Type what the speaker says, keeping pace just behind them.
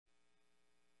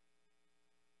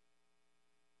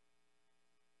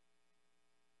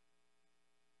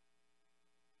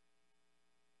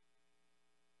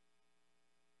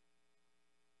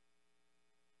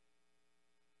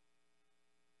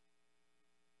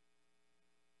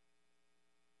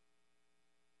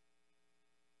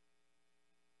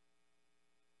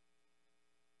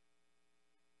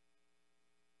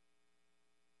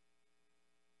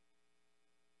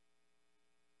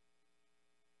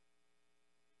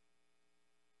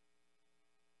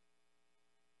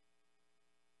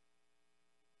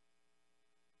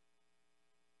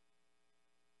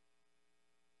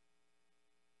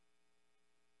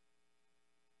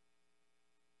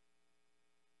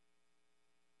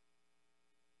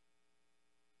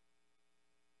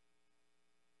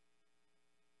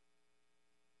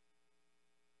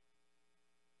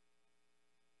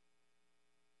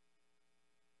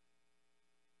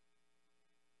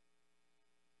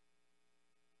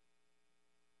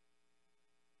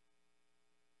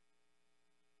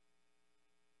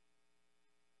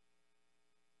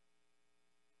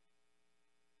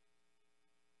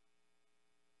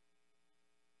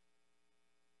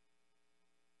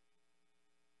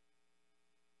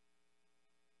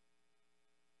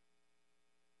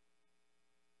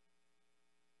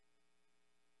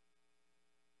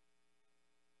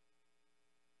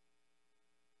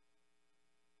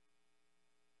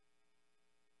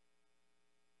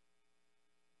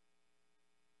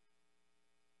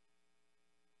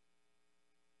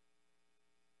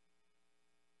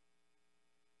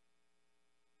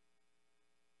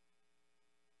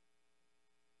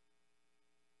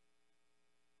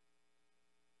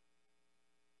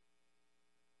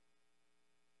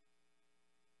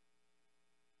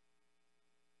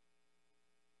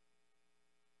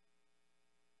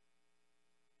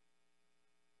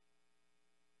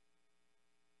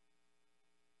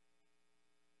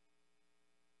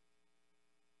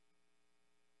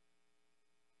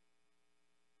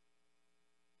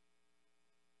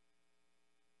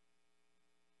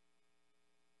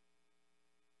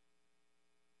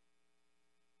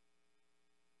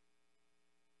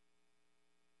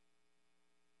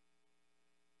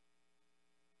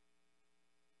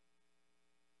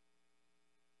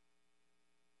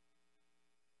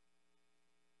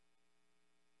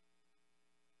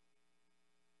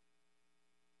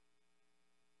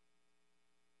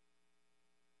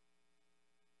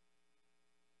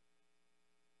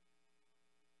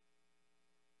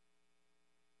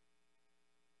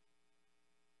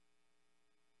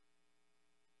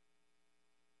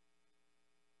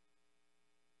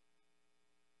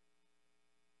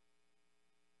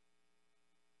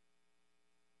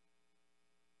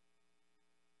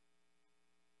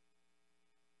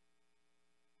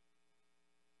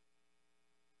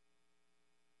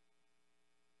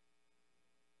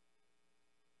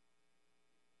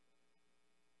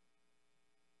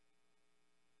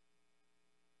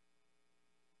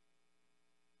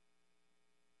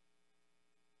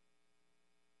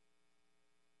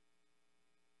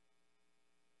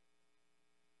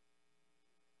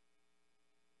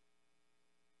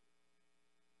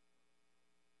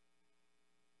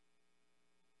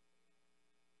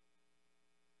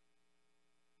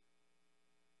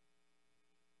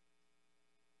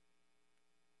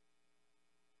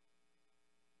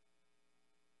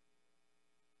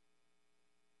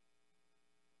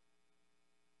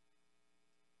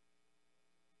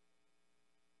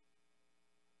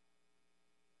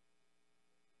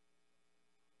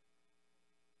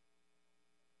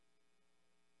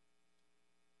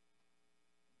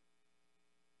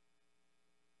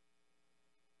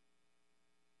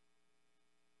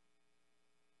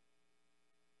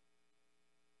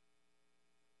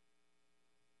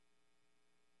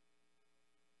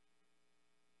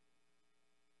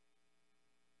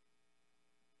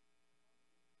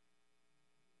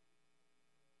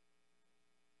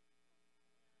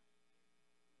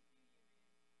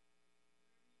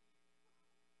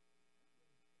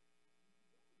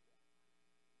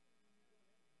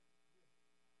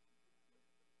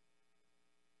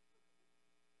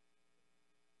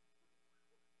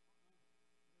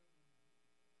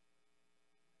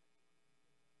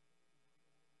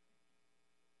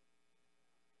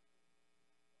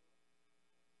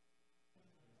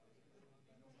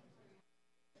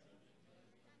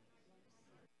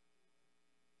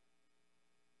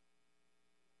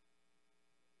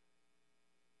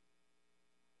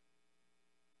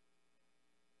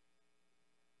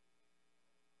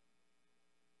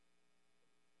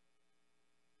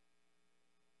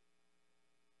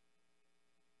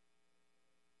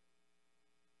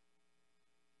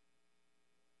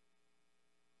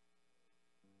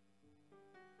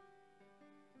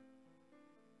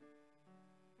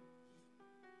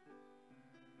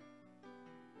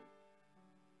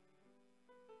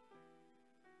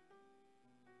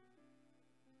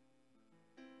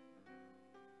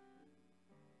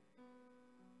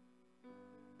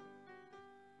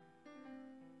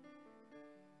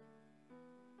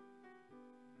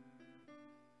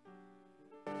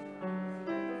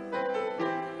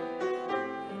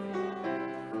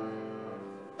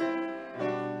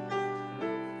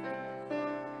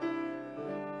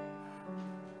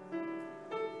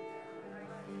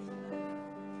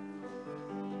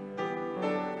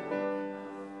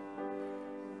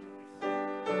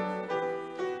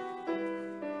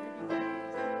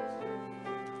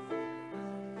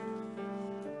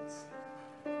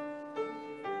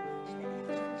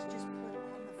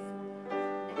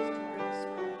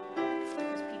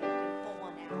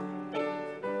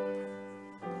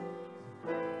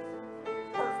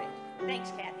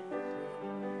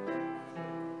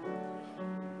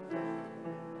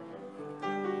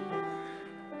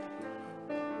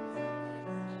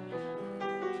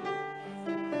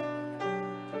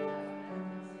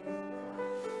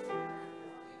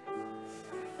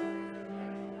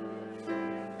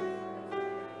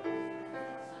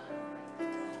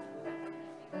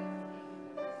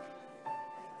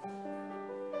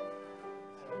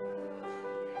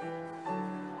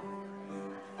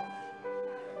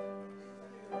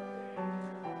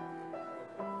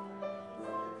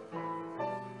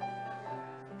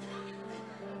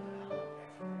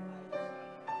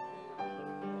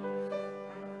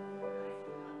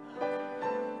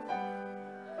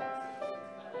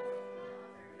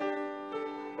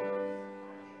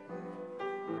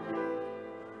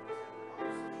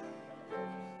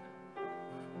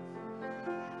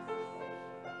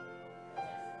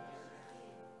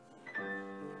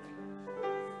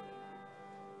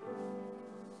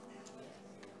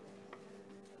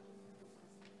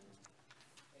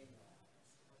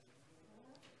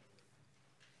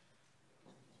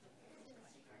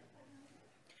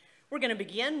going to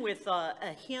begin with a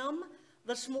hymn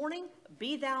this morning,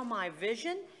 Be Thou My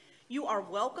Vision. You are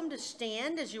welcome to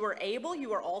stand as you are able.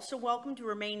 You are also welcome to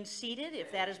remain seated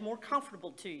if that is more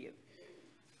comfortable to you.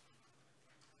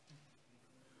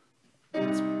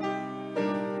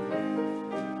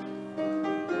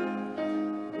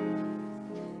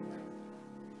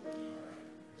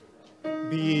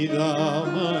 Be thou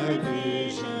my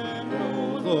vision,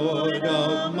 O Lord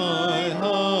of my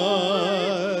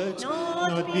heart,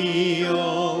 not be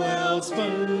all else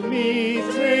but me,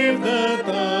 save that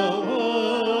thou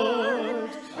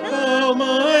art. Thou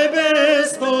my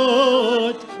best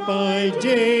thought, by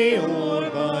day or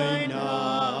by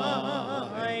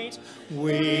night,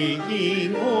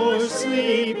 waking or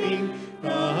sleeping,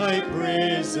 thy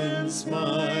presence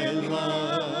my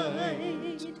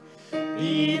light.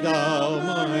 Be thou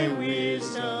my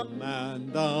wisdom,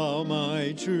 and thou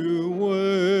my true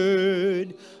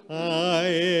word. I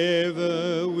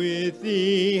ever with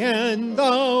thee, and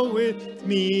thou with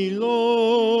me,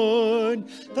 Lord.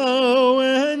 Thou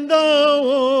and thou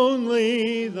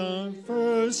only, the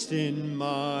first in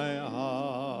my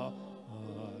heart.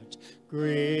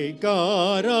 Great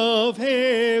God of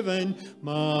heaven,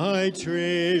 my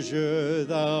treasure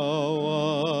thou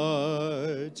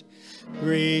art.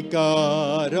 Great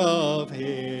God of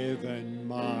heaven,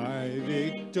 my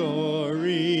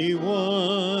victory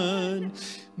won,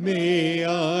 may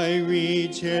I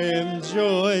reach heaven's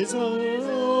joys,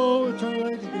 O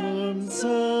triumphant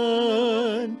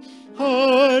Son.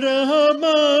 Heart of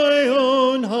my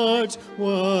own heart,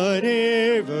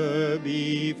 whatever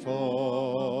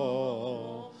befall,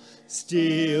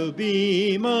 still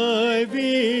be my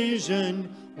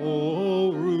vision,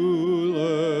 O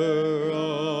ruler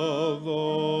of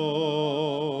all.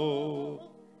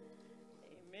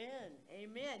 Amen.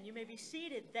 Amen. You may be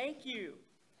seated. Thank you.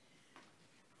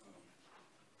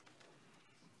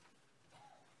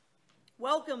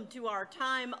 Welcome to our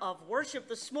time of worship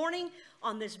this morning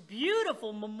on this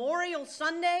beautiful Memorial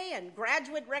Sunday and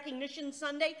Graduate Recognition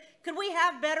Sunday. Could we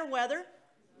have better weather?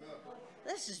 No.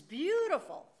 This is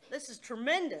beautiful. This is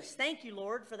tremendous. Thank you,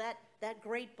 Lord, for that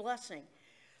great blessing.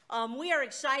 We are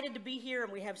excited to be here,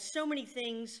 and we have so many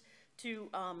things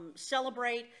to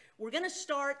celebrate. We're going to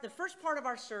start, the first part of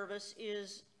our service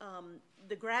is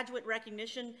the graduate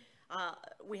recognition.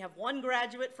 We have one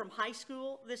graduate from high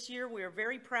school this year. We are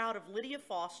very proud of Lydia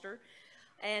Foster,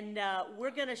 and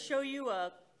we're going to show you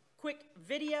a quick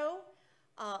video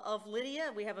of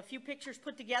Lydia. We have a few pictures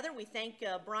put together. We thank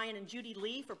Brian and Judy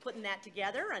Lee for putting that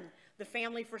together, and the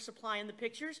family for supplying the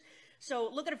pictures. So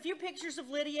look at a few pictures of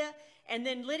Lydia, and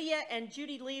then Lydia and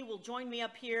Judy Lee will join me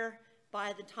up here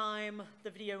by the time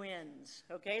the video ends.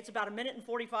 Okay, it's about 1 minute and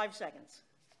 45 seconds.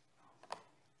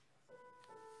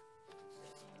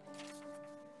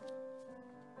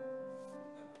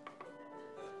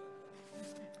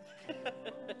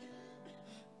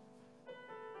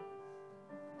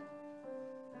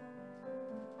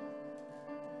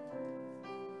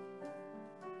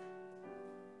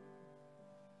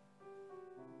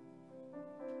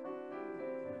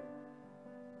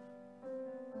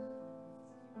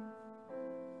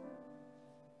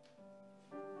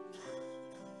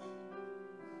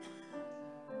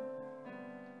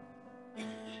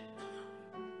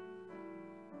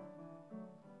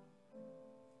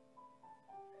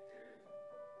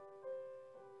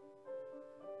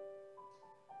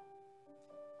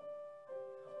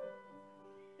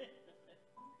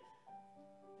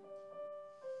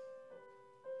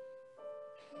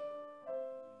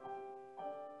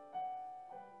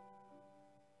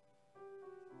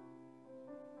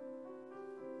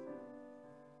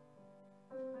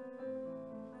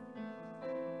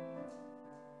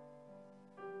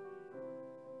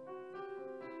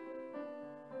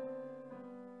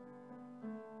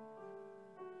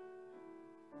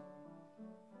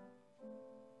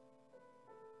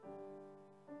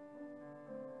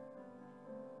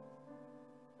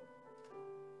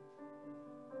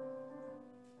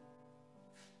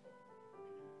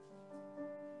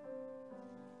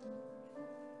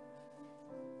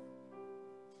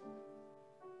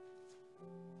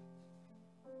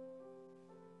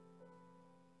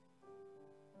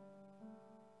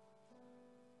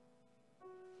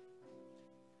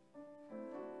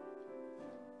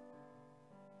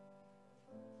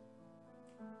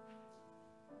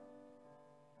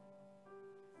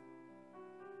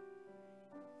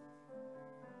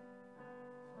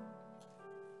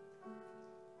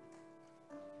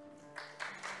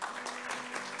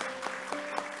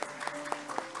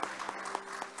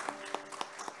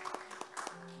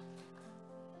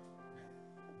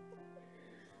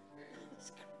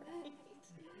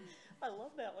 I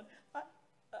love that one.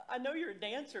 I know you're a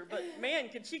dancer, but man,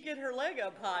 could she get her leg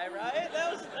up high, right?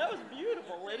 That was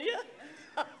beautiful, Lydia.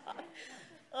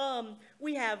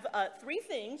 We have 3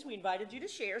 things we invited you to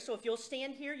share, so if you'll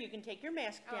stand here, you can take your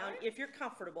mask down if you're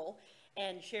comfortable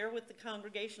and share with the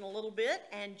congregation a little bit.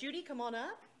 And Judy, come on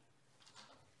up.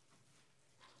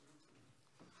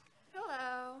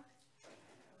 Hello.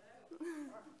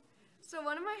 So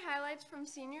one of my highlights from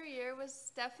senior year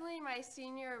was definitely my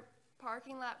senior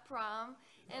parking lot prom.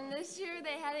 And this year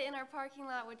they had it in our parking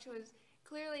lot, which was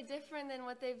clearly different than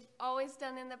what they've always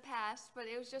done in the past, but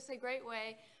it was just a great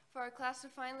way for our class to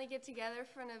finally get together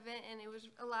for an event, and it was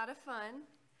a lot of fun.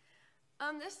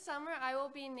 This summer I will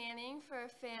be nannying for a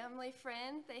family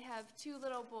friend. They have 2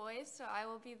 little boys, so I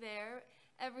will be there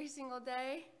every single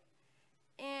day.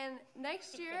 And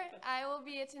next year I will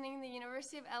be attending the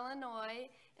University of Illinois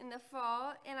in the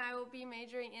fall, and I will be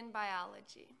majoring in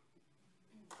biology.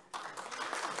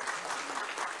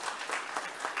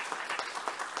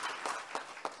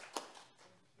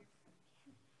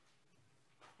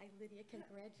 Hi, Lydia.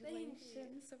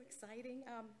 Congratulations. So exciting.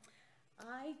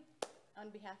 On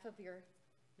behalf of your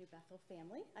New Bethel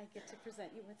family, I get to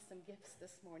present you with some gifts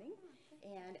this morning.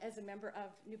 And as a member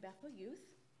of New Bethel Youth,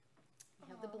 we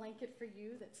have the blanket for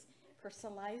you that's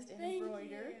personalized and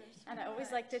embroidered. And I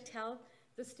always like to tell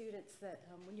the students that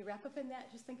when you wrap up in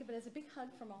that, just think of it as a big hug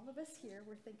from all of us here.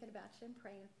 We're thinking about you and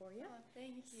praying for you.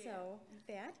 Thank you. So with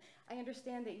that, I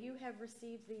understand that you have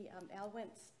received the Al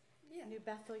Wentz New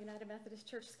Bethel United Methodist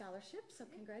Church Scholarship, so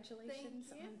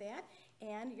congratulations on that.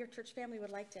 And your church family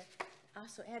would like to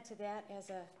also add to that as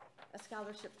a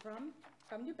scholarship from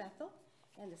New Bethel,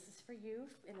 and this is for you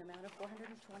in the amount of $425.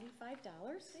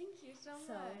 Thank you so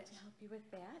So much. to help you with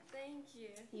that, Thank you.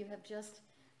 you have just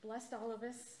blessed all of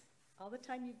us all the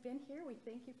time you've been here. We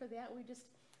thank you for that. We just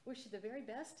wish you the very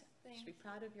best. You should be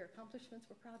proud of your accomplishments.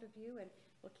 We're proud of you, and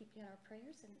we'll keep you in our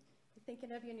prayers. And we're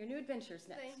thinking of you in your new adventures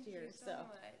next year. Thank you so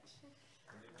much.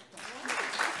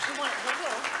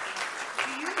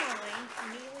 Do you mind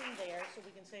kneeling there so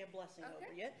we can say a blessing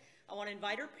over you? I want to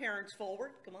invite our parents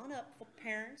forward. Come on up,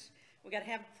 parents. We got to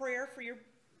have a prayer for your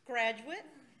graduate.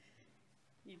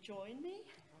 You join me?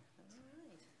 All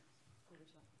right.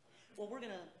 Well, we're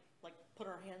going to like put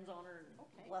our hands on her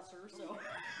and bless her. So.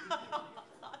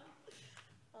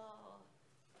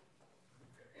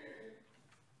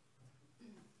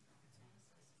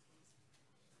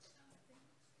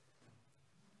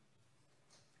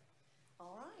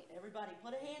 All right, everybody,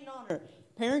 put a hand on her.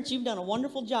 Parents, you've done a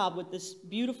wonderful job with this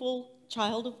beautiful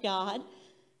child of God.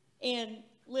 And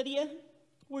Lydia,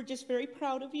 we're just very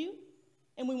proud of you,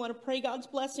 and we want to pray God's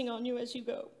blessing on you as you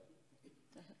go.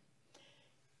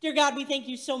 Dear God, we thank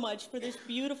you so much for this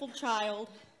beautiful child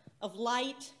of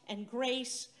light and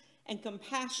grace and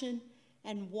compassion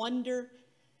and wonder.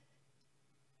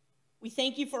 We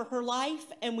thank you for her life,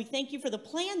 and we thank you for the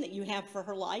plan that you have for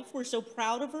her life. We're so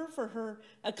proud of her for her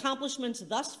accomplishments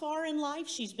thus far in life.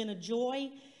 She's been a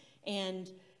joy, and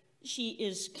she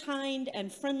is kind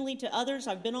and friendly to others.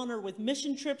 I've been on her with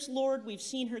mission trips, Lord. We've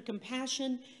seen her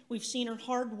compassion. We've seen her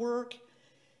hard work.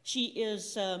 She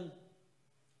is,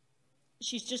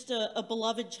 she's just a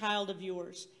beloved child of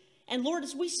yours. And Lord,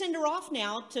 as we send her off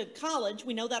now to college,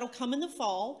 we know that'll come in the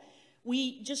fall.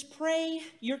 We just pray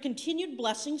your continued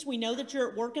blessings. We know that you're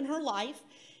at work in her life.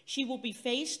 She will be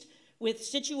faced with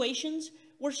situations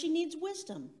where she needs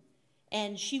wisdom,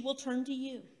 and she will turn to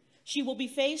you. She will be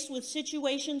faced with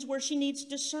situations where she needs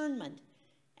discernment,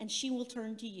 and she will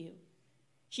turn to you.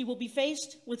 She will be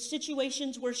faced with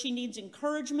situations where she needs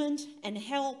encouragement and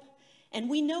help, and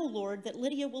we know, Lord, that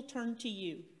Lydia will turn to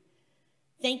you.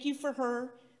 Thank you for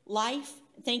her life.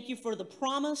 Thank you for the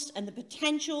promise and the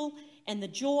potential and the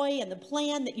joy and the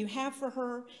plan that you have for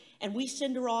her. And we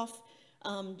send her off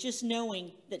just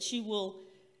knowing that she will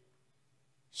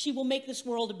make this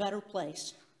world a better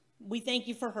place. We thank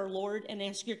you for her, Lord, and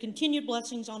ask your continued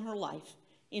blessings on her life.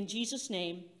 In Jesus'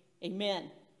 name,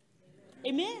 amen.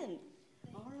 Amen.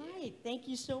 All right. Thank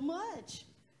you so much.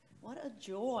 What a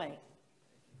joy.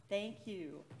 Thank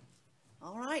you.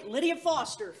 All right. Lydia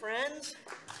Foster, friends.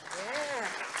 Yeah.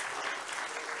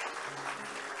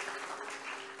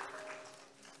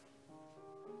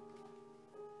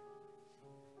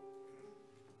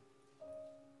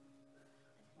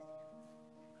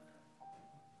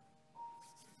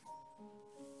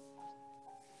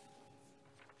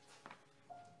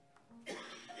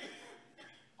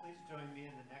 Please join me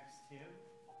in the next hymn,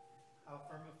 How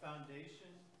Firm a Foundation,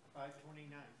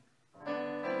 529.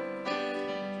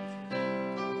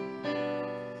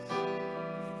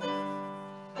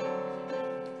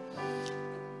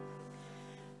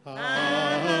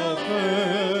 How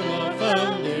firm a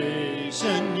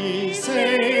foundation, ye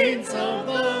say.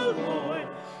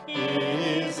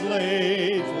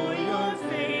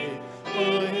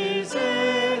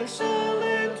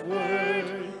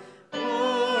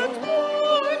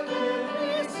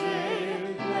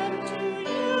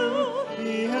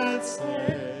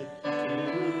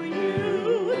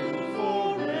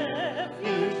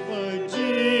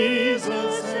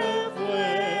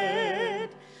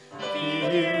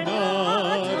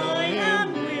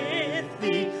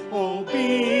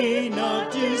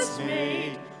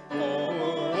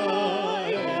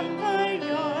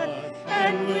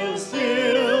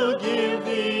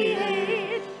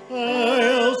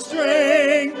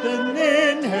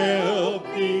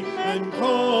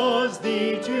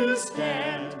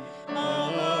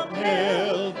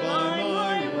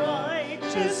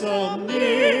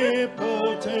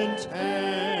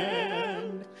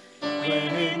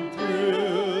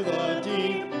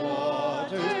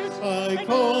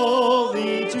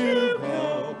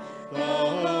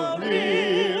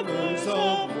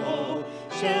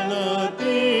 not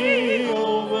be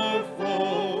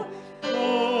overflow. For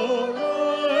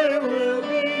I will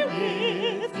be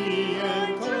with thee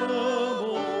and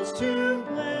troubles to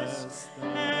bless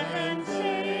and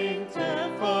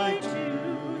sanctify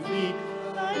to thee,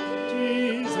 like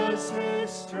Jesus'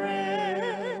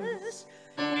 stress.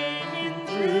 When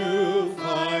through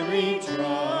fiery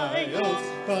trials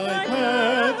thy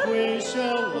pathway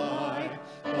shall lie,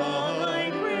 thy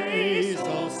grace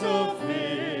all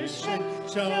sufficient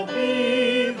shall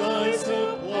be thy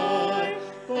supply.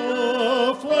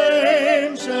 The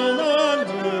flame shall not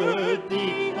hurt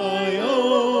thee, I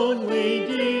only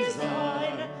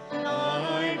desire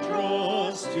thy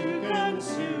dross to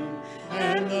consume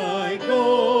and thy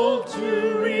gold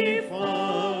to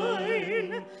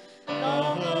refine.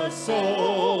 The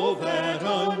soul that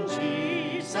on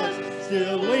Jesus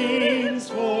still leans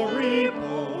for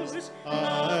repose,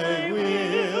 I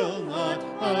will not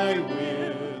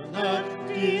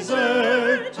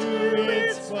desert to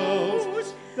its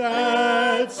foes.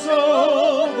 That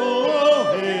soul, though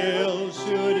all hell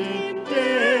should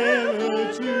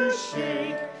endeavor to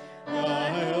shake,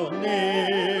 I'll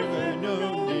never,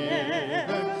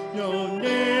 no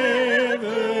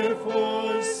never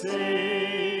forsake.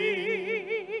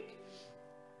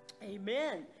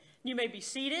 Amen. You may be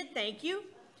seated. Thank you.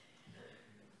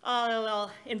 I'll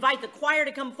invite the choir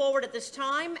to come forward at this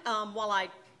time while I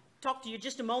talk to you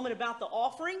just a moment about the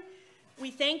offering. We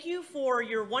thank you for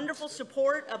your wonderful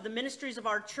support of the ministries of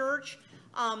our church.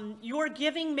 Your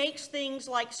giving makes things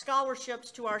like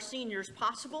scholarships to our seniors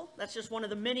possible. That's just one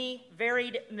of the many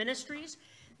varied ministries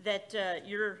that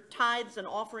your tithes and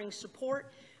offerings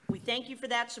support. We thank you for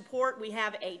that support. We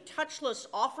have a touchless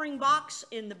offering box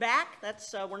in the back.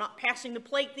 That's we're not passing the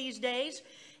plate these days.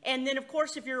 And then, of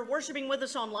course, if you're worshiping with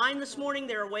us online this morning,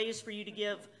 there are ways for you to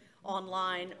give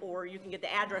online, or you can get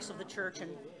the address of the church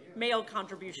and mail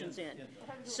contributions in.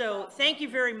 So thank you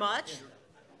very much.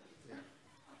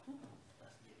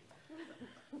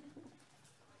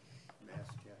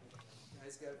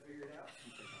 Guys got it figured out?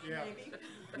 Yeah.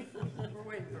 Maybe. We're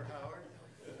waiting for Howard.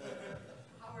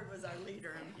 Howard was our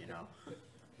leader, you know.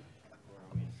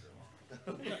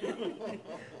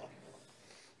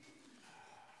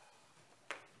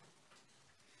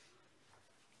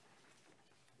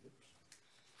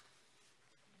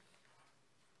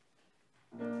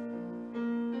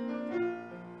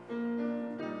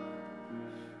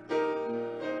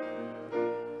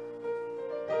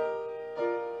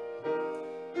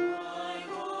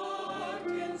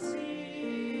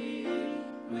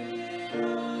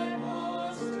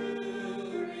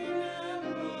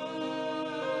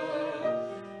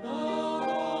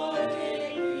 I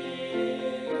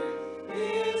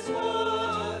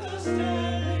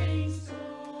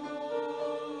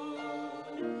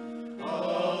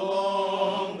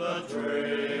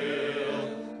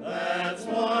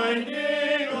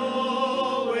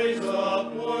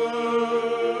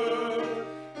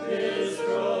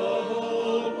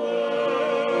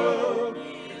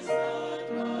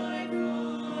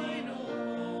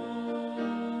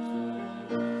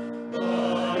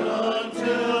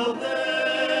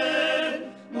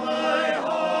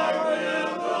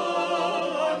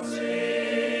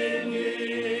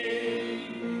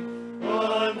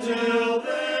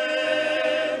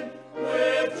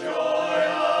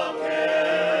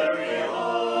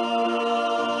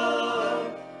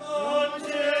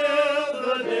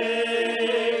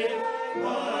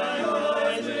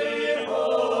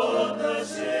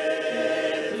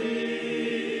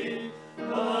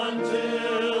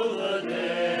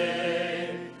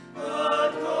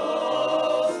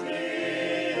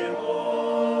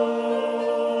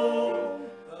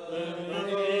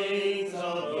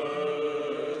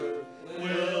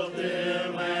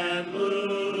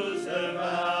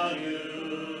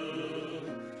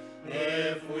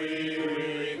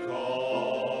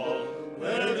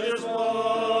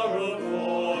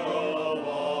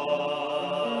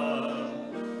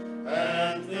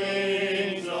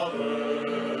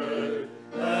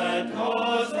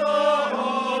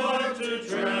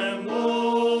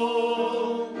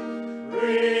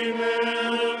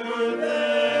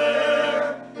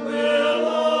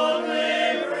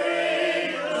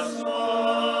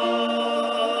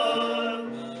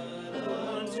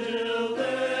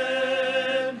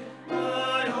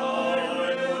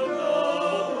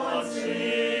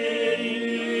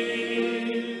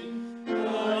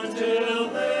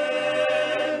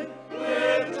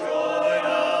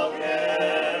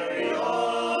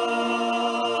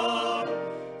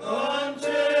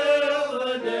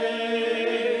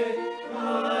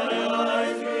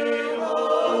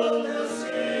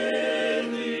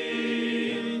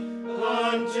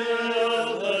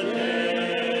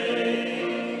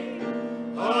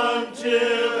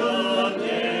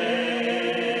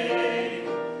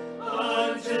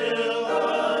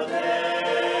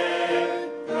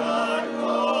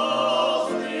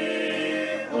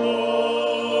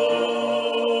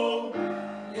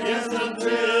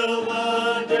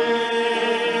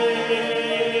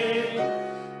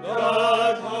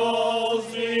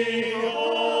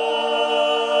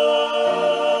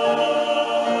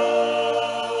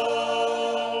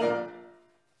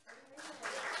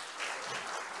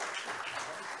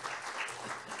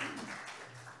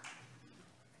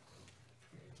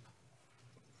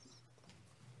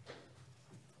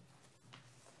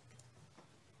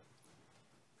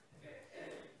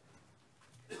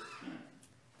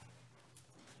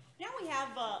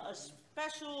have a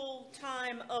special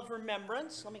time of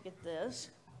remembrance. Let me get this.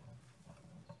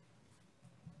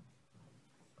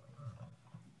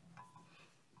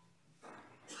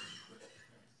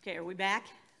 Okay, are we back?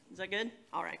 Is that good?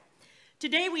 All right.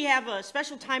 Today we have a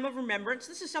special time of remembrance.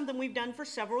 This is something we've done for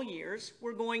several years.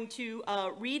 We're going to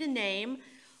read a name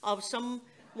of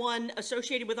someone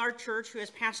associated with our church who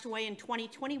has passed away in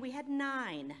 2020. We had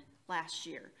 9 last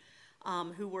year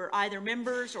who were either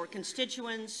members or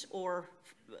constituents or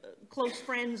close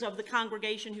friends of the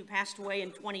congregation who passed away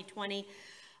in 2020.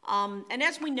 And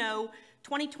as we know,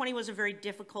 2020 was a very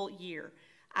difficult year.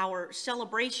 Our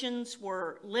celebrations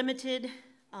were limited,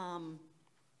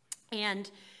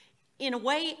 and in a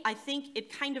way, I think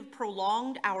it kind of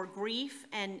prolonged our grief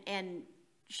and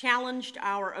challenged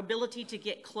our ability to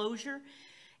get closure.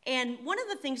 And one of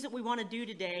the things that we want to do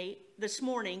today, this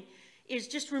morning, is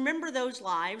just remember those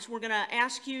lives. We're going to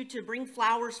ask you to bring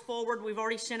flowers forward. We've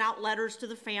already sent out letters to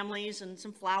the families, and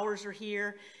some flowers are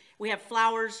here. We have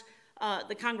flowers,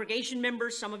 the congregation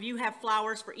members, some of you have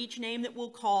flowers for each name that we'll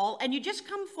call. And you just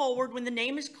come forward when the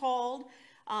name is called.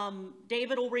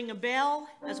 David will ring a bell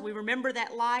as we remember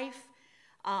that life.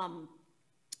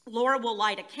 Laura will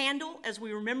light a candle as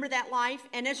we remember that life.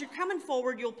 And as you're coming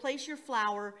forward, you'll place your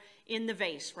flower in the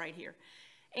vase right here.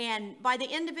 And by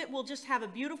the end of it, we'll just have a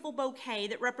beautiful bouquet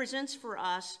that represents for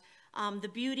us the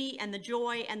beauty and the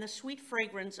joy and the sweet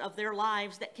fragrance of their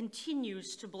lives that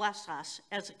continues to bless us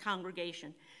as a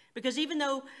congregation. Because even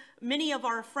though many of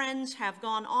our friends have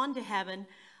gone on to heaven,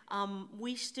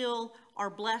 we still are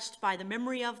blessed by the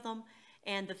memory of them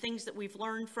and the things that we've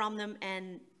learned from them,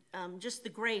 and just the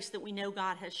grace that we know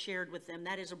God has shared with them.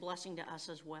 That is a blessing to us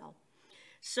as well.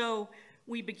 So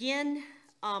we begin.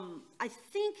 I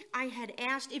think I had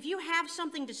asked, if you have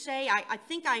something to say, I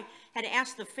think I had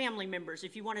asked the family members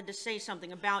if you wanted to say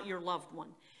something about your loved one.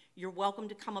 You're welcome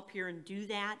to come up here and do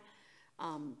that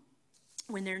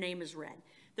when their name is read.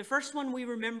 The first one we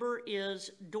remember is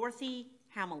Dorothy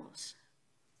Hamilis.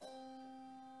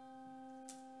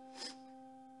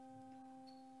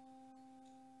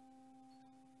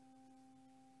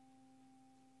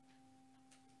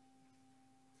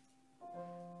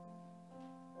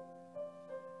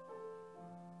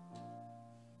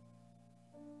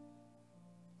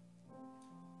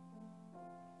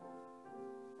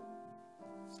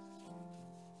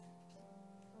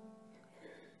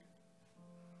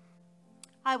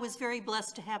 I was very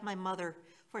blessed to have my mother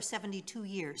for 72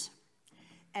 years,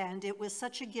 and it was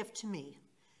such a gift to me.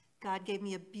 God gave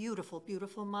me a beautiful,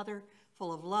 beautiful mother,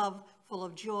 full of love, full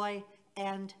of joy,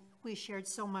 and we shared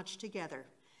so much together,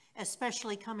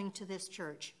 especially coming to this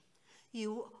church.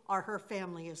 You are her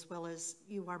family as well as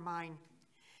you are mine.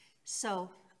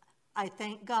 So I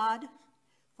thank God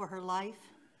for her life.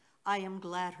 I am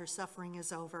glad her suffering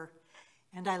is over,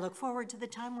 and I look forward to the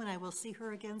time when I will see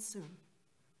her again soon.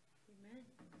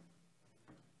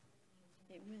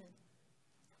 Amen.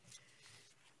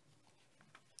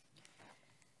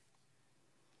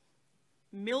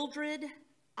 Mildred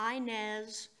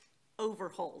Inez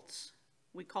Overholtz.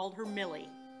 We called her Millie.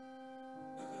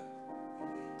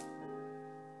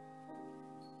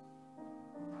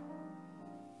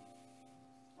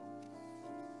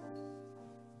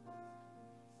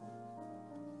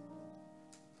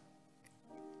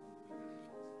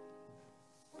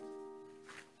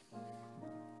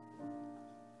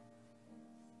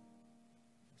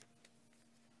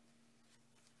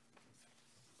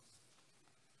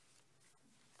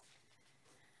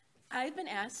 I've been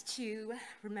asked to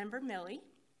remember Millie.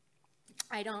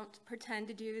 I don't pretend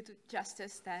to do the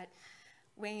justice that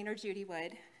Wayne or Judy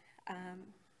would.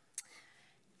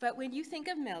 But when you think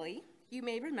of Millie, you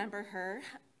may remember her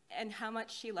and how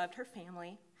much she loved her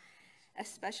family,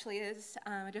 especially as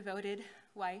a devoted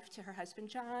wife to her husband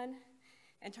John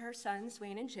and to her sons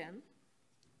Wayne and Jim.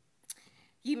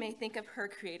 You may think of her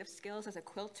creative skills as a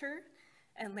quilter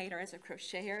and later as a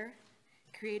crocheter,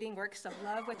 creating works of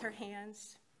love with her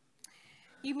hands.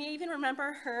 You may even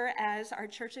remember her as our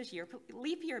church's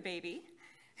leap year baby,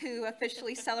 who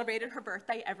officially celebrated her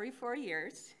birthday every 4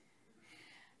 years.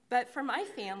 But for my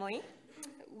family,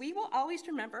 we will always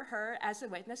remember her as a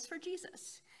witness for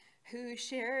Jesus, who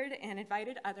shared and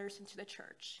invited others into the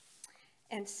church.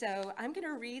 And so I'm going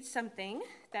to read something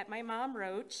that my mom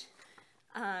wrote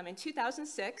in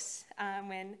 2006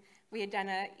 when we had done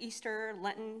an Easter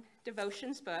Lenten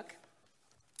devotions book.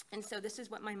 And so this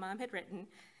is what my mom had written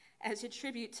as a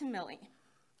tribute to Millie.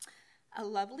 A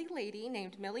lovely lady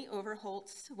named Millie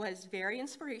Overholtz was very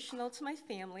inspirational to my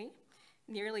family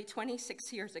nearly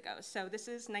 26 years ago. So this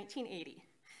is 1980.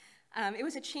 It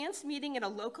was a chance meeting at a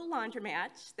local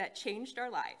laundromat that changed our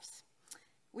lives.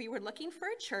 We were looking for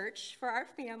a church for our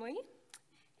family,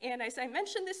 and as I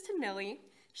mentioned this to Millie,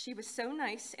 she was so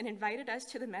nice and invited us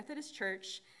to the Methodist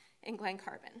Church in Glen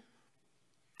Carbon.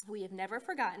 We have never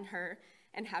forgotten her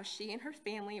and how she and her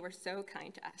family were so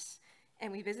kind to us.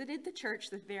 And we visited the church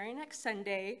the very next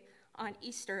Sunday on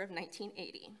Easter of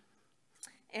 1980.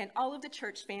 And all of the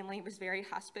church family was very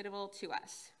hospitable to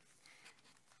us,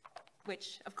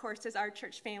 which, of course, as our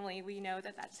church family, we know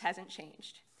that hasn't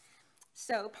changed.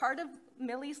 So part of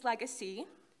Millie's legacy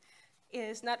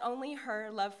is not only her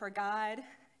love for God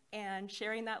and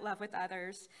sharing that love with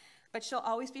others, but she'll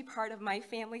always be part of my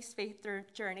family's faith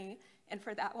journey, and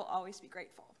for that we'll always be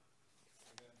grateful.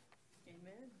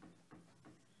 Amen.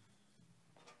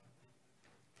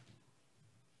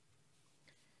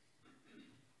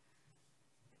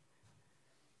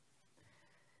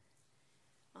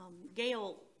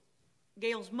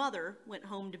 Gail's mother went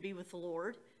home to be with the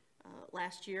Lord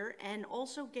last year, and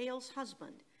also Gail's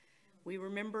husband. We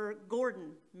remember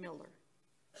Gordon Miller.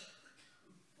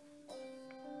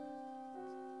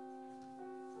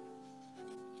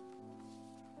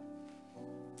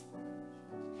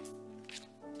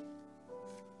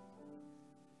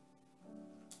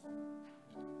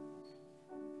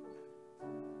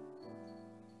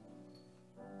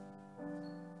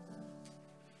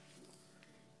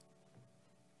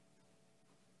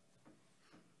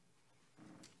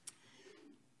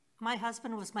 My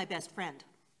husband was my best friend.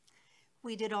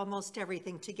 We did almost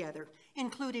everything together,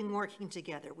 including working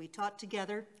together. We taught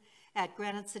together at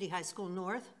Granite City High School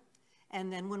North,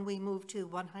 and then when we moved to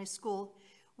one high school,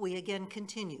 we again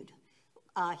continued.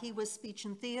 He was speech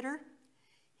and theater.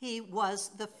 He was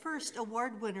the first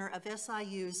award winner of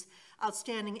SIU's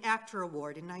Outstanding Actor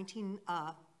Award in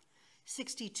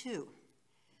 1962.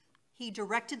 He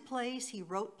directed plays, he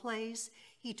wrote plays,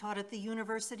 he taught at the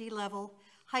university level,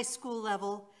 high school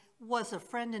level, was a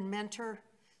friend and mentor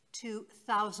to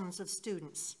thousands of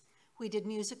students. We did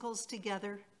musicals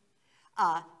together,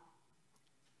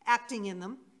 acting in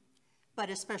them,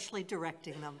 but especially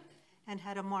directing them, and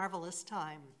had a marvelous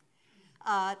time.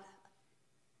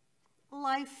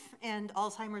 Life and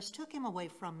Alzheimer's took him away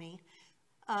from me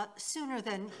sooner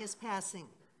than his passing.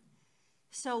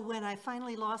 So when I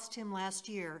finally lost him last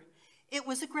year, it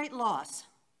was a great loss,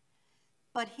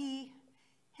 but he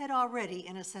had already,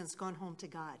 in a sense, gone home to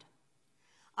God.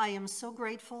 I am so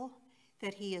grateful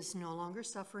that he is no longer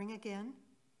suffering again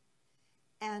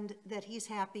and that he's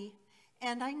happy,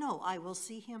 and I know I will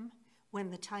see him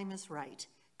when the time is right.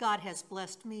 God has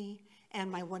blessed me and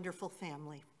my wonderful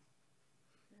family.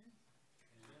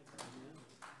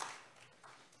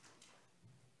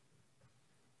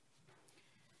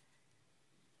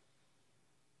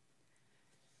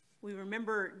 We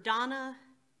remember Donna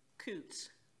Coots.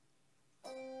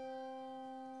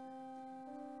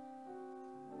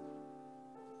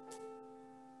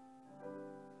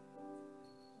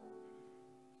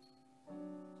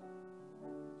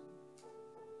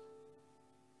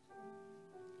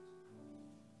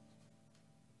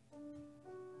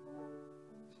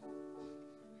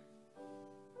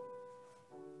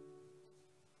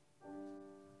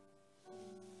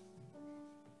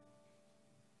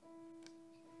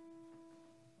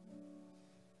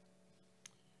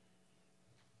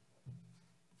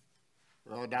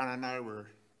 Well, Donna and I were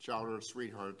childhood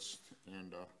sweethearts,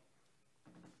 and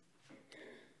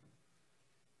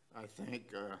I think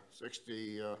 60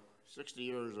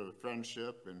 years of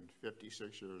friendship and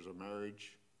 56 years of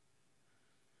marriage.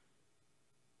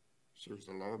 She was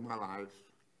the love of my life,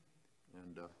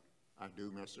 and I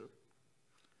do miss her.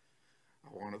 I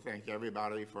want to thank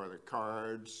everybody for the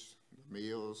cards, the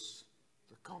meals,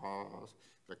 the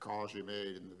calls you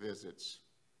made, and the visits.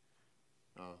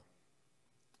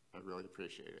 I really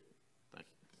appreciate it. Thank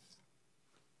you.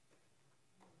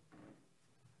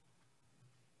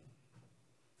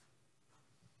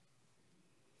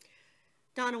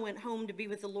 Donna went home to be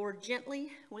with the Lord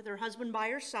gently with her husband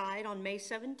by her side on May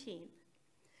 17th.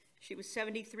 She was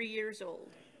 73 years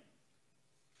old.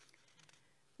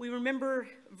 We remember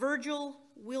Virgil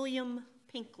William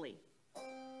Pinkley.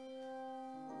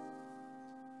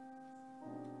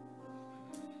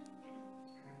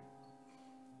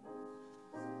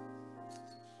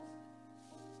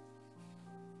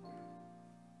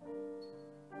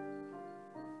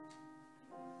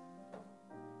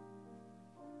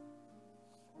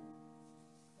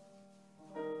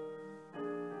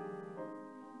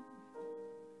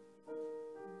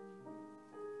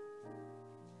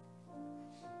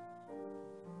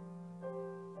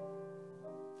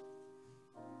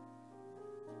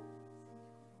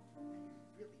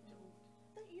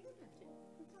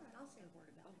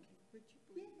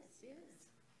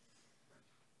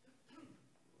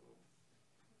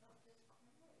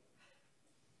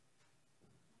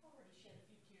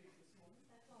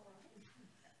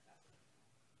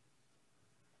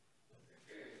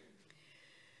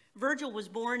 Virgil was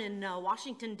born in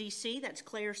Washington, D.C. That's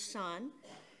Claire's son.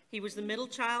 He was the middle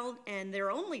child and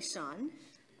their only son.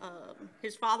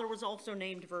 His father was also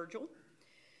named Virgil.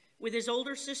 With his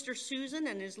older sister Susan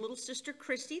and his little sister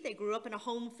Christy, they grew up in a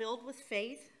home filled with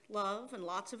faith, love, and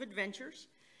lots of adventures.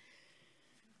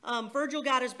 Virgil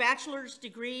got his bachelor's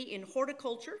degree in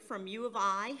horticulture from U of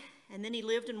I, and then he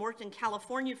lived and worked in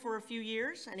California for a few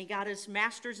years, and he got his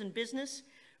master's in business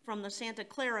from the Santa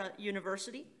Clara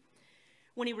University.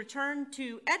 When he returned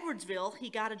to Edwardsville, he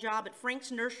got a job at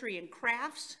Frank's Nursery and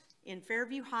Crafts in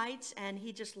Fairview Heights, and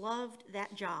he just loved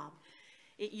that job.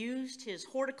 It used his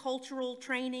horticultural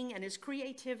training and his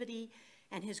creativity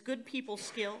and his good people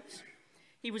skills.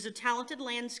 He was a talented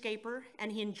landscaper,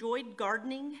 and he enjoyed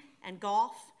gardening and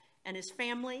golf and his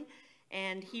family,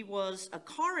 and he was a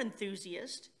car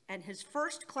enthusiast, and his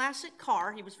first classic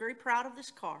car, he was very proud of this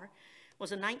car,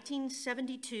 was a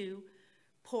 1972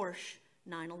 Porsche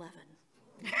 911.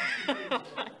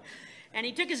 And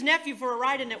he took his nephew for a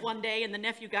ride in it one day, and the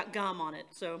nephew got gum on it,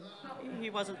 so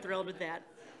he wasn't thrilled with that.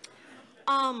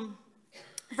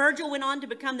 Virgil went on to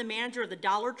become the manager of the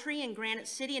Dollar Tree in Granite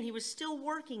City, and he was still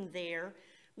working there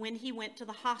when he went to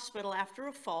the hospital after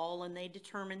a fall, and they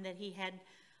determined that he had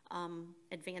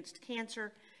advanced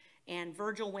cancer, and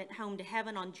Virgil went home to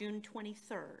heaven on June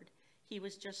 23rd. He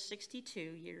was just 62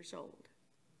 years old.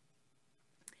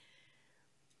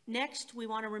 Next, we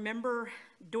want to remember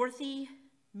Dorothy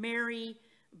Mary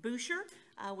Boucher.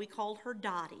 We called her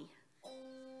Dottie.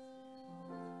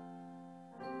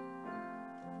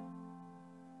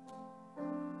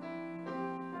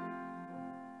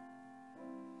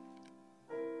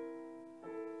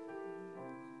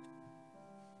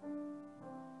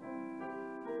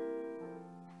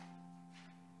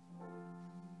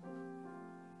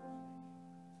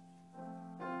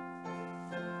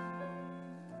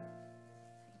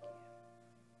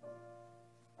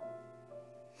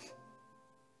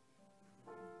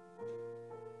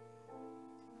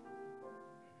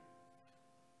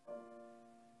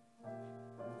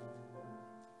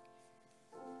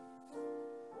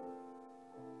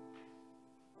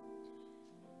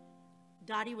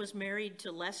 Dottie was married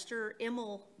to Lester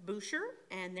Emil Boucher,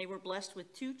 and they were blessed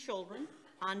with 2 children,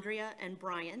 Andrea and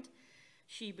Bryant.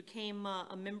 She became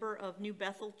a member of New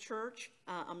Bethel Church.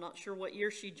 I'm not sure what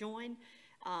year she joined.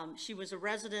 She was a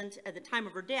resident, at the time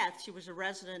of her death, she was a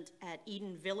resident at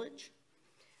Eden Village.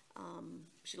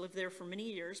 She lived there for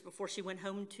many years before she went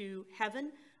home to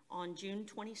heaven on June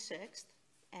 26th,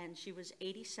 and she was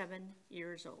 87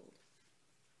 years old.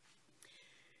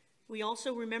 We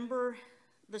also remember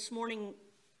this morning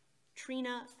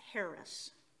Trina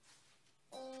Harris.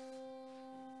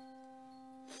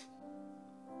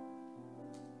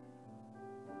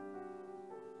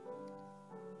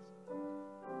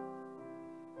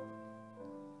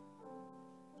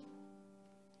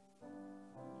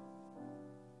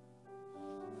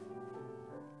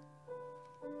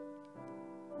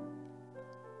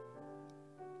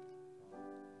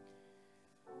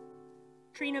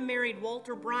 Trina married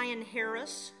Walter Bryan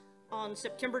Harris on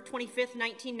September 25th,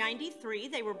 1993.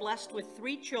 They were blessed with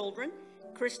 3 children,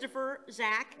 Christopher,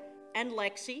 Zach, and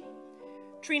Lexi.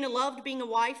 Trina loved being a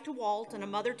wife to Walt and a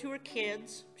mother to her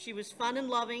kids. She was fun and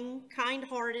loving,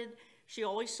 kind-hearted. She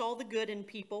always saw the good in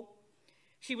people.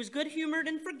 She was good-humored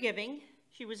and forgiving.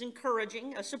 She was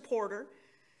encouraging, a supporter.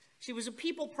 She was a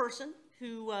people person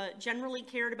who generally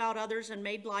cared about others and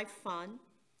made life fun.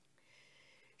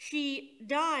 She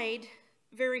died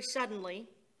very suddenly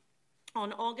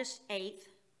on August 8th.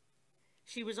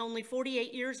 She was only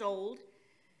 48 years old,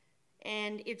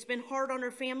 and it's been hard on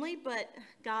her family, but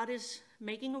God is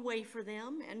making a way for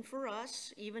them and for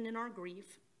us, even in our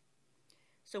grief.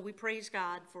 So we praise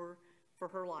God for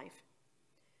her life.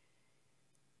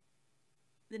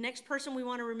 The next person we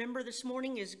want to remember this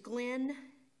morning is Glenn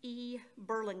E.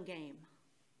 Burlingame.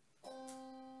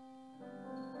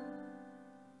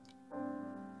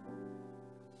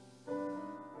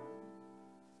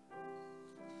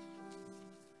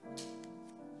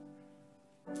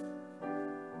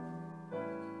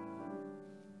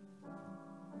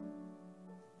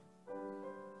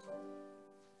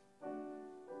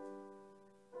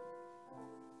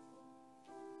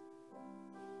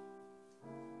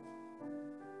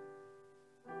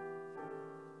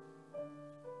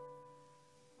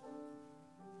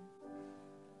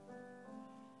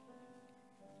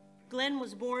 Glenn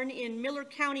was born in Miller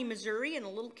County, Missouri, in a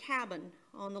little cabin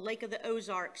on the Lake of the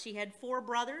Ozarks. He had 4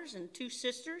 brothers and 2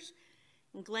 sisters,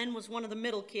 and Glenn was one of the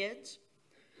middle kids.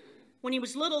 When he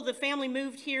was little, the family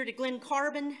moved here to Glen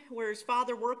Carbon, where his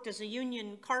father worked as a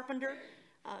union carpenter.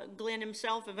 Glenn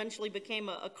himself eventually became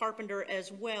a carpenter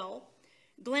as well.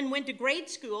 Glenn went to grade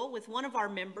school with one of our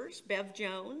members, Bev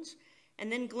Jones,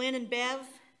 and then Glenn and Bev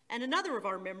and another of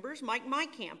our members, Mike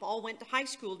Mycamp, all went to high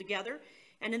school together,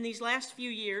 and in these last few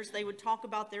years, they would talk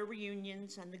about their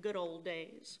reunions and the good old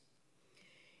days.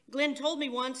 Glenn told me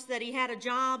once that he had a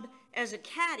job as a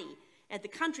caddy at the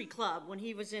country club when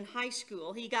he was in high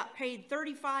school. He got paid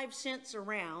 35 cents a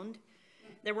round.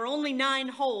 There were only 9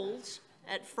 holes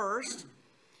at first.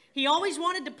 He always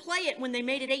wanted to play it when they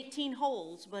made it 18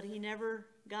 holes, but he never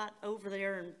got over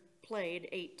there and played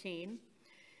 18.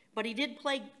 But he did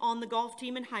play on the golf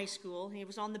team in high school. He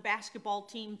was on the basketball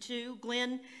team too.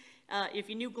 Glenn, if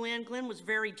you knew Glenn, Glenn was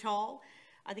very tall.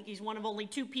 I think he's one of only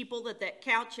 2 people that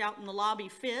couch out in the lobby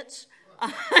fits,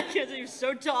 because he was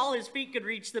so tall his feet could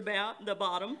reach the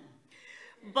bottom.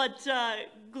 But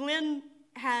Glenn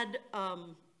had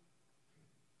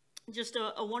just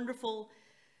a wonderful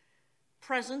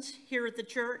presence here at the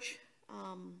church.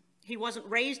 He wasn't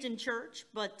raised in church,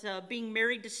 but being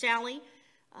married to Sally,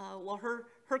 well, her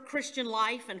Christian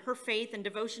life and her faith and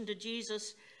devotion to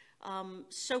Jesus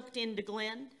soaked into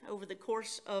Glenn over the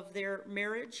course of their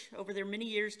marriage, over their many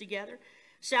years together.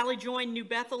 Sally joined New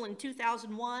Bethel in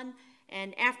 2001,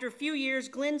 and after a few years,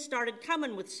 Glenn started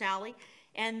coming with Sally,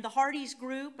 and the Hardy's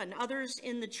group and others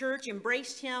in the church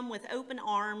embraced him with open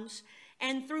arms,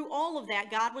 and through all of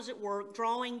that, God was at work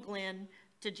drawing Glenn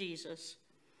to Jesus.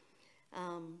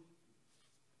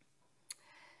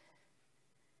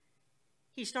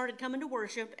 He started coming to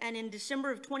worship, and in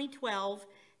December of 2012,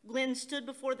 Glenn stood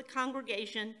before the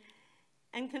congregation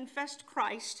and confessed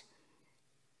Christ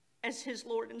as his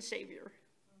Lord and Savior.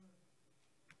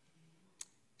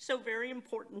 So very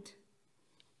important.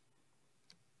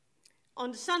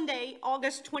 On Sunday,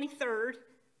 August 23rd,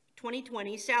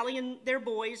 2020, Sally and their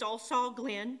boys all saw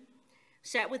Glenn,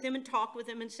 sat with him and talked with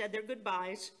him and said their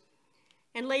goodbyes.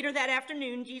 And later that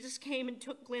afternoon, Jesus came and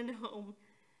took Glenn home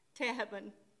to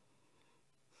heaven.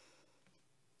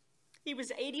 He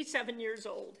was 87 years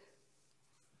old.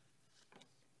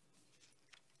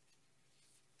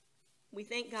 We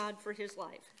thank God for his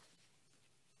life.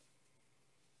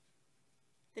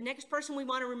 The next person we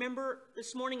want to remember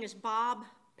this morning is Bob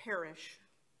Parrish.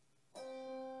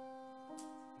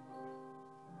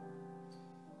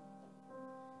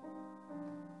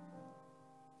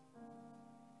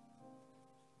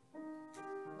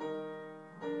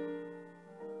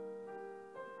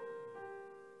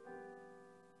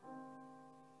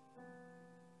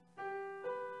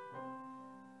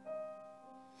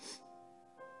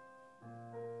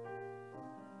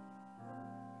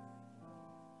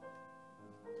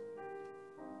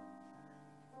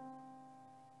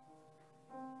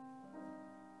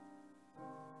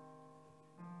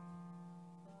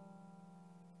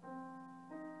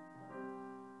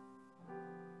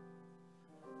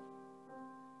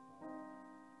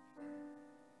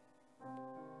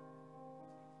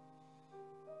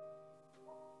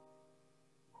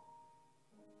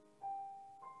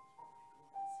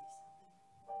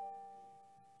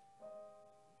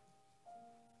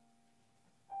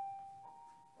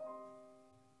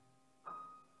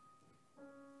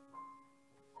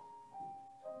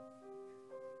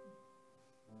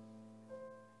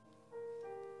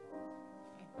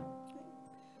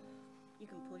 You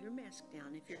can pull your mask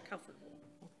down if you're comfortable,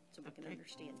 so we can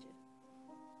understand you.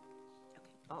 Okay.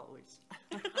 Always.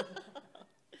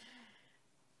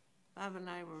 Bob and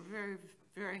I were very,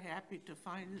 very happy to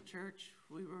find the church.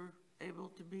 We were able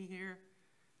to be here.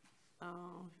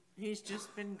 He's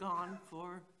just been gone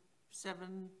for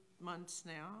 7 months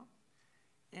now,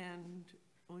 and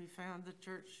we found the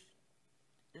church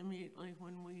immediately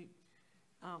when we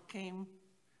came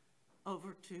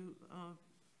over to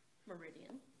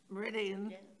Meridian,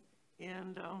 yeah.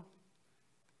 And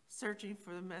searching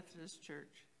for the Methodist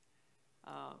Church.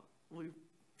 We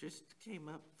just came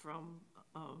up from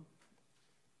O'Fallon.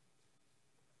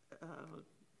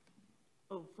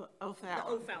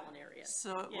 The O'Fallon area.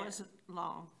 So it wasn't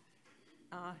long.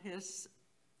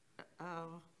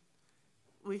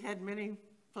 We had many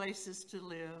places to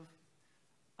live,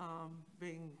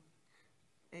 being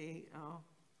a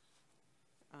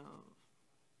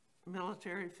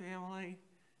military family.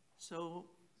 So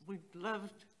we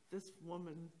loved this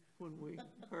woman when we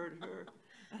heard her.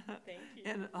 Thank you.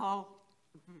 And all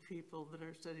the people that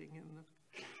are sitting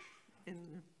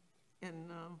in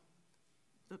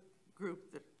the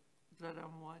group that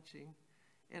I'm watching.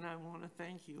 And I want to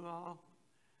thank you all.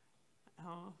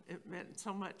 It meant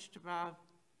so much to Bob,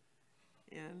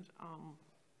 and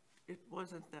it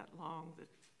wasn't that long that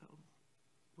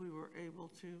we were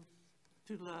able to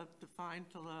love, to find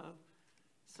to love.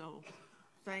 So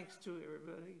thanks to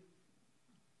everybody.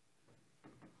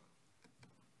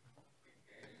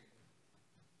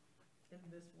 in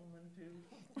this woman too.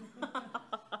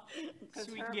 'Cause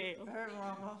Sweet Gail. her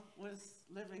mama was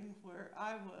living where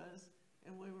I was,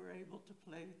 and we were able to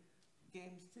play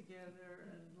games together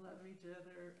and love each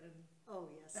other, and Oh,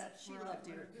 yes, that's she where I loved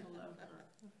you. learned to love her.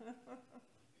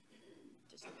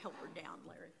 Just help her down,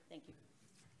 Larry. Thank you.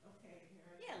 Okay,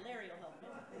 here. Yeah, Larry will help you.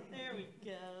 There we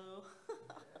go.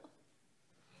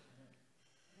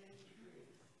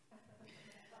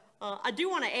 I do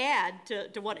want to add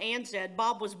to what Ann said.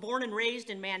 Bob was born and raised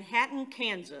in Manhattan,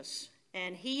 Kansas,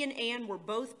 and he and Ann were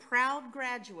both proud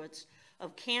graduates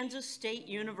of Kansas State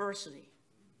University.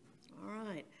 All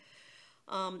right.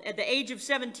 At the age of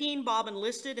 17, Bob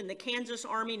enlisted in the Kansas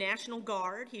Army National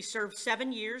Guard. He served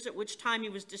 7 years, at which time he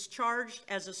was discharged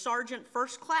as a sergeant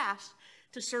first class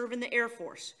to serve in the Air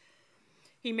Force.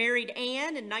 He married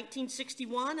Ann in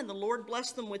 1961, and the Lord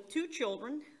blessed them with 2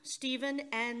 children, Stephen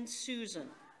and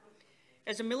Susan.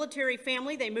 As a military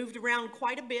family, they moved around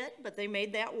quite a bit, but they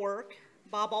made that work.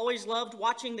 Bob always loved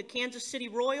watching the Kansas City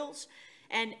Royals,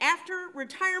 and after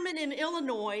retirement in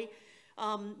Illinois,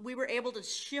 we were able to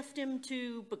shift him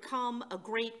to become a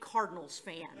great Cardinals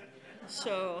fan.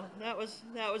 So that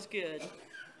was good.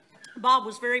 Bob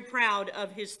was very proud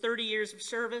of his 30 years of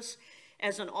service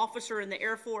as an officer in the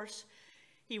Air Force.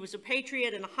 He was a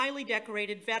patriot and a highly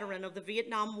decorated veteran of the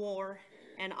Vietnam War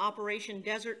and Operation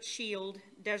Desert Shield,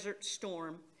 Desert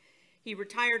Storm. He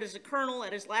retired as a colonel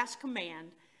at his last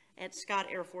command at Scott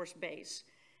Air Force Base,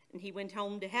 and he went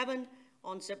home to heaven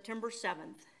on September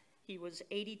 7th. He was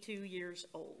 82 years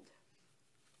old.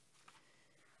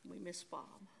 We miss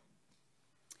Bob.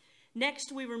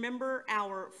 Next, we remember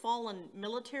our fallen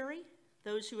military,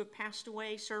 those who have passed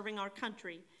away serving our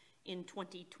country in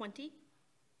 2020.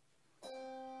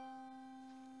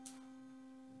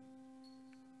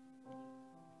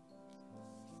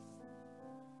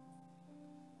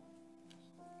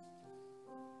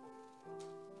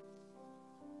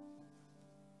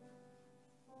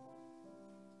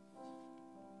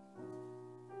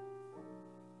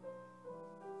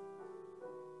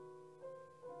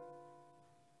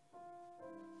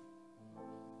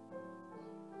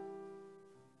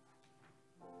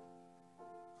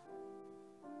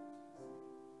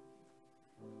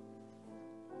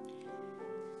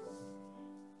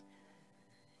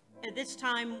 At this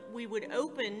time, we would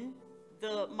open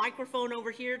the microphone over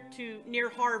here to near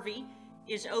Harvey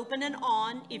is open and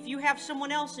on. If you have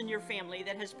someone else in your family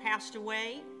that has passed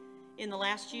away in the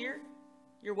last year,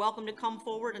 you're welcome to come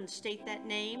forward and state that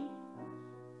name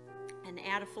and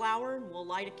add a flower, and we'll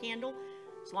light a candle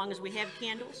as long as we have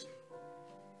candles.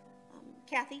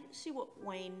 Kathy, see what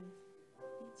Wayne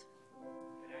needs.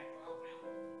 Can I talk now?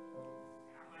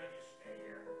 I'm going to just stay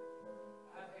here.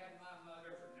 I've had my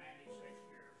mother for 96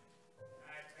 years,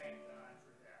 and I thank God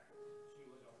for that. She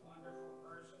was a wonderful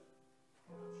person,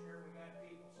 and I'm sure we got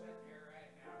people sitting here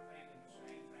right now thinking the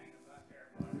same thing about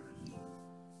their mothers.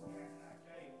 And I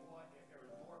tell you what, if there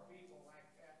were more people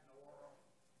like that in the world,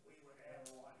 we would have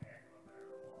one heck of a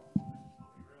better world.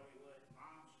 We really would.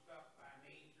 Mom stuck by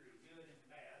me through good and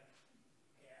bad.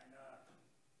 And the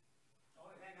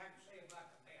only thing I can say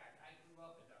about the bad, I grew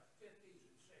up in the 50s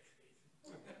and 60s.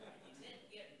 And you didn't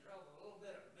get in trouble, a little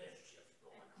bit of mischief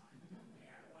going on.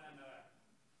 And when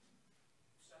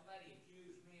somebody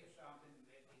accused me of something,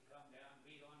 they'd come down,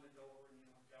 beat on the door,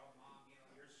 and tell Mom,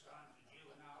 your son's a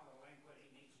juvenile delinquent, he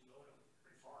needs to go to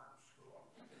reform school.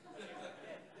 But if I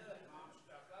didn't do it, Mom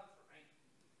stuck up for me.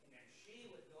 And then she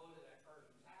would go to that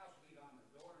person's house, beat on the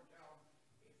door, and tell him,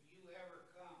 if you ever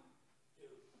come to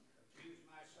accuse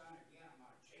my son again, I'm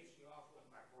going to chase you off with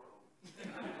my broom.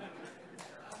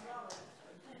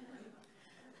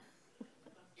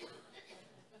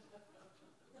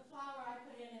 The flower I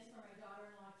put in is for my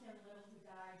daughter-in-law, Kim Little, who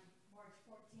died March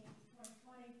 14th,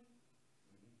 2020.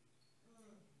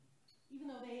 Even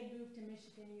though they had moved to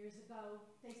Michigan years ago,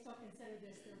 they still consider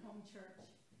this their home church.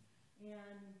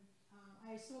 And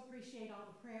I so appreciate all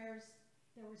the prayers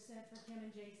that were sent for Kim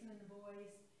and Jason and the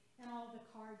boys, and all of the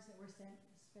cards that were sent,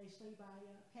 especially by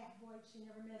Pat Boyd. She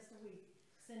never missed a week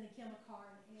sending Kim a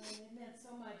card, and it meant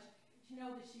so much to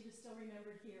know that she was still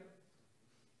remembered here.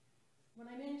 When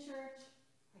I'm in church,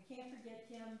 I can't forget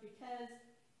Kim, because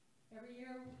every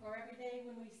year or every day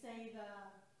when we say the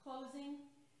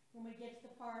closing, when we get to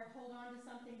the part, hold on to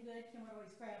something good, Kim would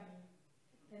always grab me.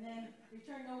 And then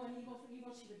return no one evil for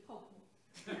evil, she would poke me.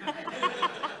 So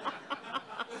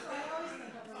I always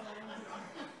think of her when I'm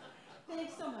here.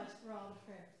 Thanks so much for all the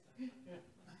prayers.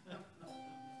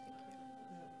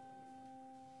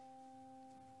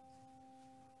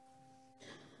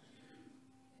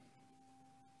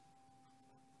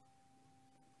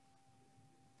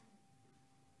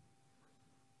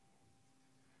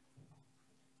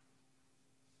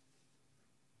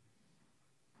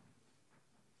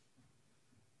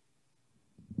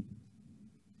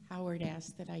 Howard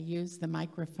asked that I use the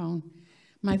microphone.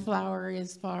 My flower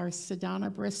is for Sedona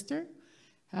Brister.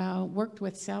 Worked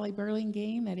with Sally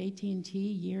Burlingame at AT&T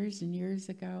years and years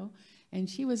ago, and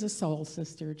she was a soul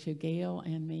sister to Gail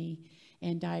and me,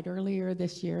 and died earlier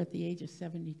this year at the age of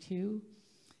 72.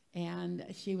 And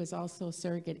she was also a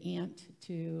surrogate aunt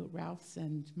to Ralph's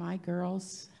and my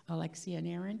girls, Alexia and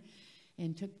Aaron,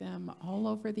 and took them all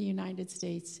over the United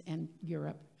States and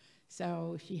Europe.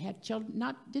 So she had children,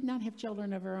 did not have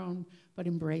children of her own, but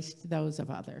embraced those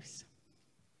of others.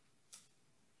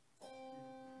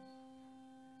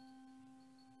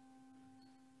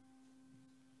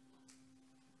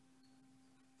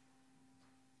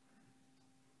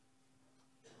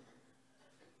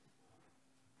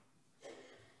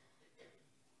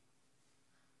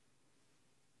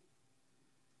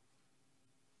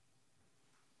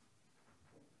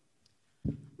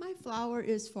 My flower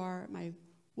is for my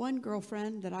one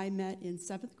girlfriend that I met in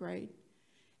 7th grade,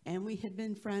 and we had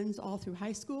been friends all through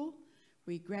high school.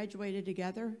 We graduated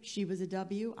together. She was a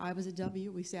W, I was a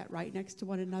W. We sat right next to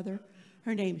one another.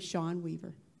 Her name is Shawn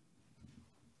Weaver.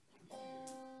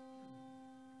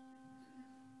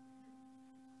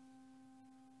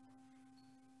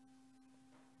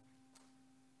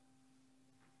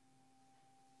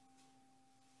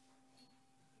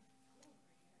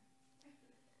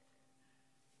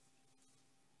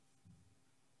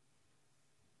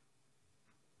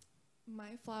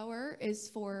 My flower is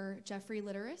for Jeffrey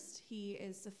Litterist. He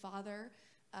is the father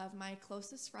of my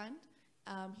closest friend.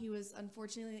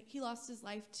 He lost his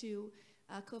life to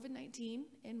COVID-19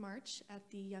 in March at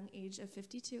the young age of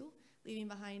 52, leaving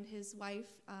behind his wife,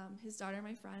 his daughter,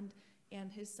 my friend,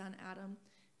 and his son, Adam.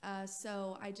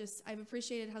 So I've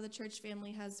appreciated how the church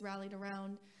family has rallied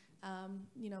around,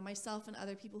 myself and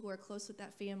other people who are close with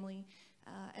that family.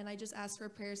 And I just ask for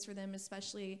prayers for them,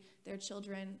 especially their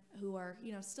children who are,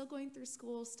 still going through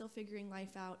school, still figuring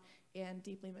life out, and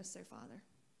deeply miss their father.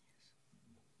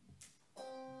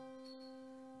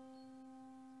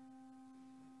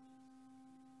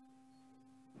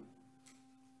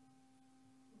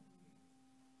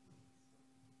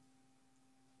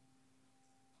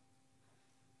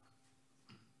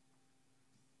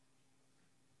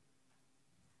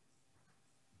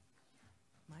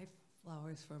 My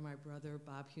flowers for my brother,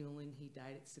 Bob Hewling. He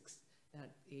died at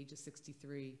the age of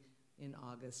 63 in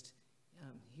August.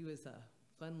 He was a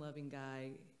fun-loving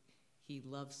guy. He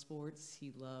loved sports.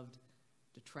 He loved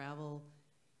to travel.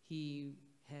 He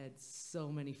had so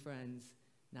many friends.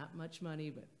 Not much money,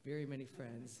 but very many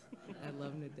friends. I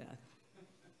love him to death.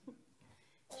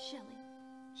 Shelley,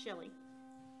 do you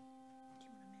want to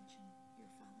mention your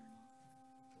father-in-law?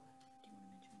 Do you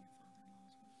want to mention your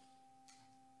father-in-law as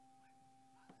well?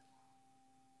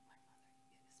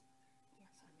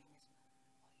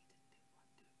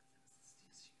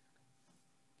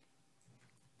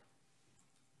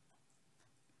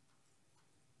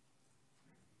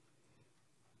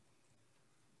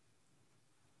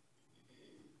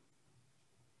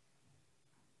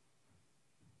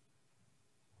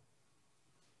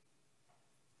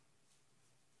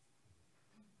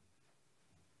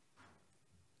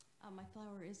 My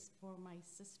flower is for my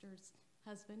sister's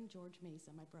husband, George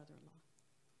Mesa, my brother-in-law,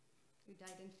 who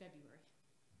died in February.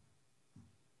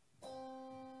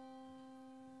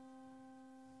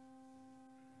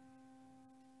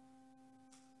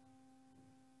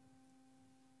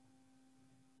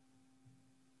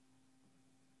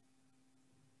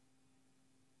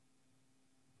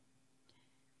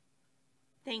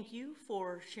 Thank you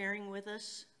for sharing with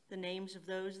us the names of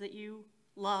those that you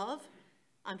love.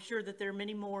 I'm sure that there are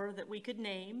many more that we could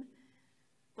name,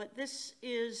 but this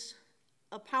is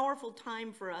a powerful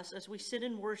time for us as we sit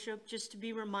in worship, just to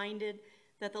be reminded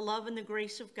that the love and the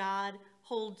grace of God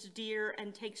holds dear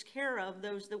and takes care of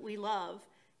those that we love,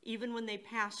 even when they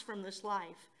pass from this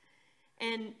life.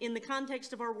 And in the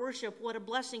context of our worship, what a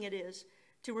blessing it is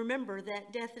to remember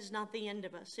that death is not the end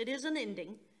of us. It is an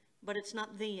ending, but it's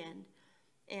not the end.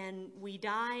 And we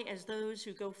die as those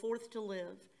who go forth to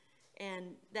live.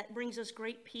 And that brings us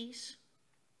great peace.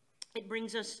 It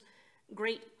brings us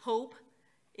great hope.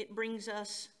 It brings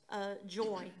us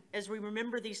joy as we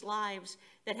remember these lives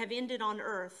that have ended on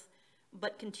earth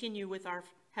but continue with our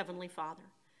Heavenly Father.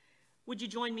 Would you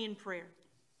join me in prayer?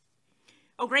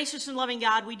 Oh, gracious and loving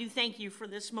God, we do thank you for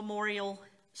this memorial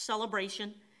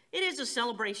celebration. It is a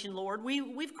celebration, Lord.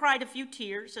 We've cried a few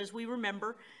tears as we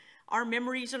remember. Our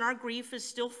memories and our grief is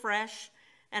still fresh,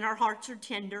 and our hearts are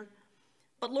tender.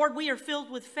 But Lord, we are filled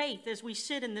with faith as we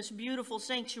sit in this beautiful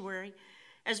sanctuary.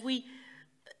 As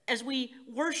we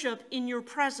worship in your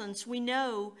presence, we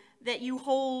know that you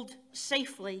hold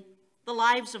safely the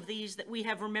lives of these that we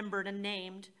have remembered and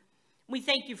named. We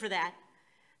thank you for that,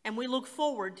 and we look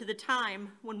forward to the time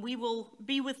when we will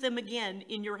be with them again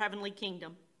in your heavenly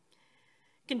kingdom.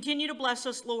 Continue to bless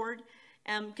us, Lord,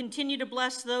 and continue to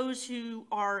bless those who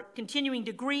are continuing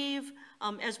to grieve,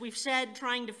 as we've said,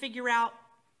 trying to figure out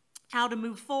how to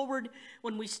move forward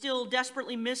when we still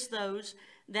desperately miss those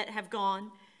that have gone.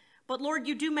 But Lord,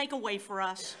 you do make a way for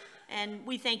us, and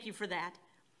we thank you for that.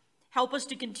 Help us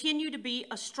to continue to be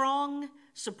a strong,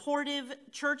 supportive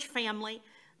church family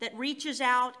that reaches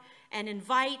out and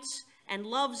invites and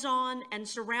loves on and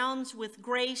surrounds with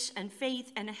grace and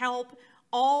faith and help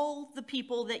all the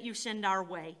people that you send our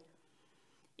way.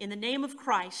 In the name of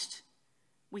Christ,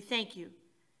 we thank you.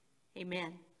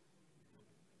 Amen.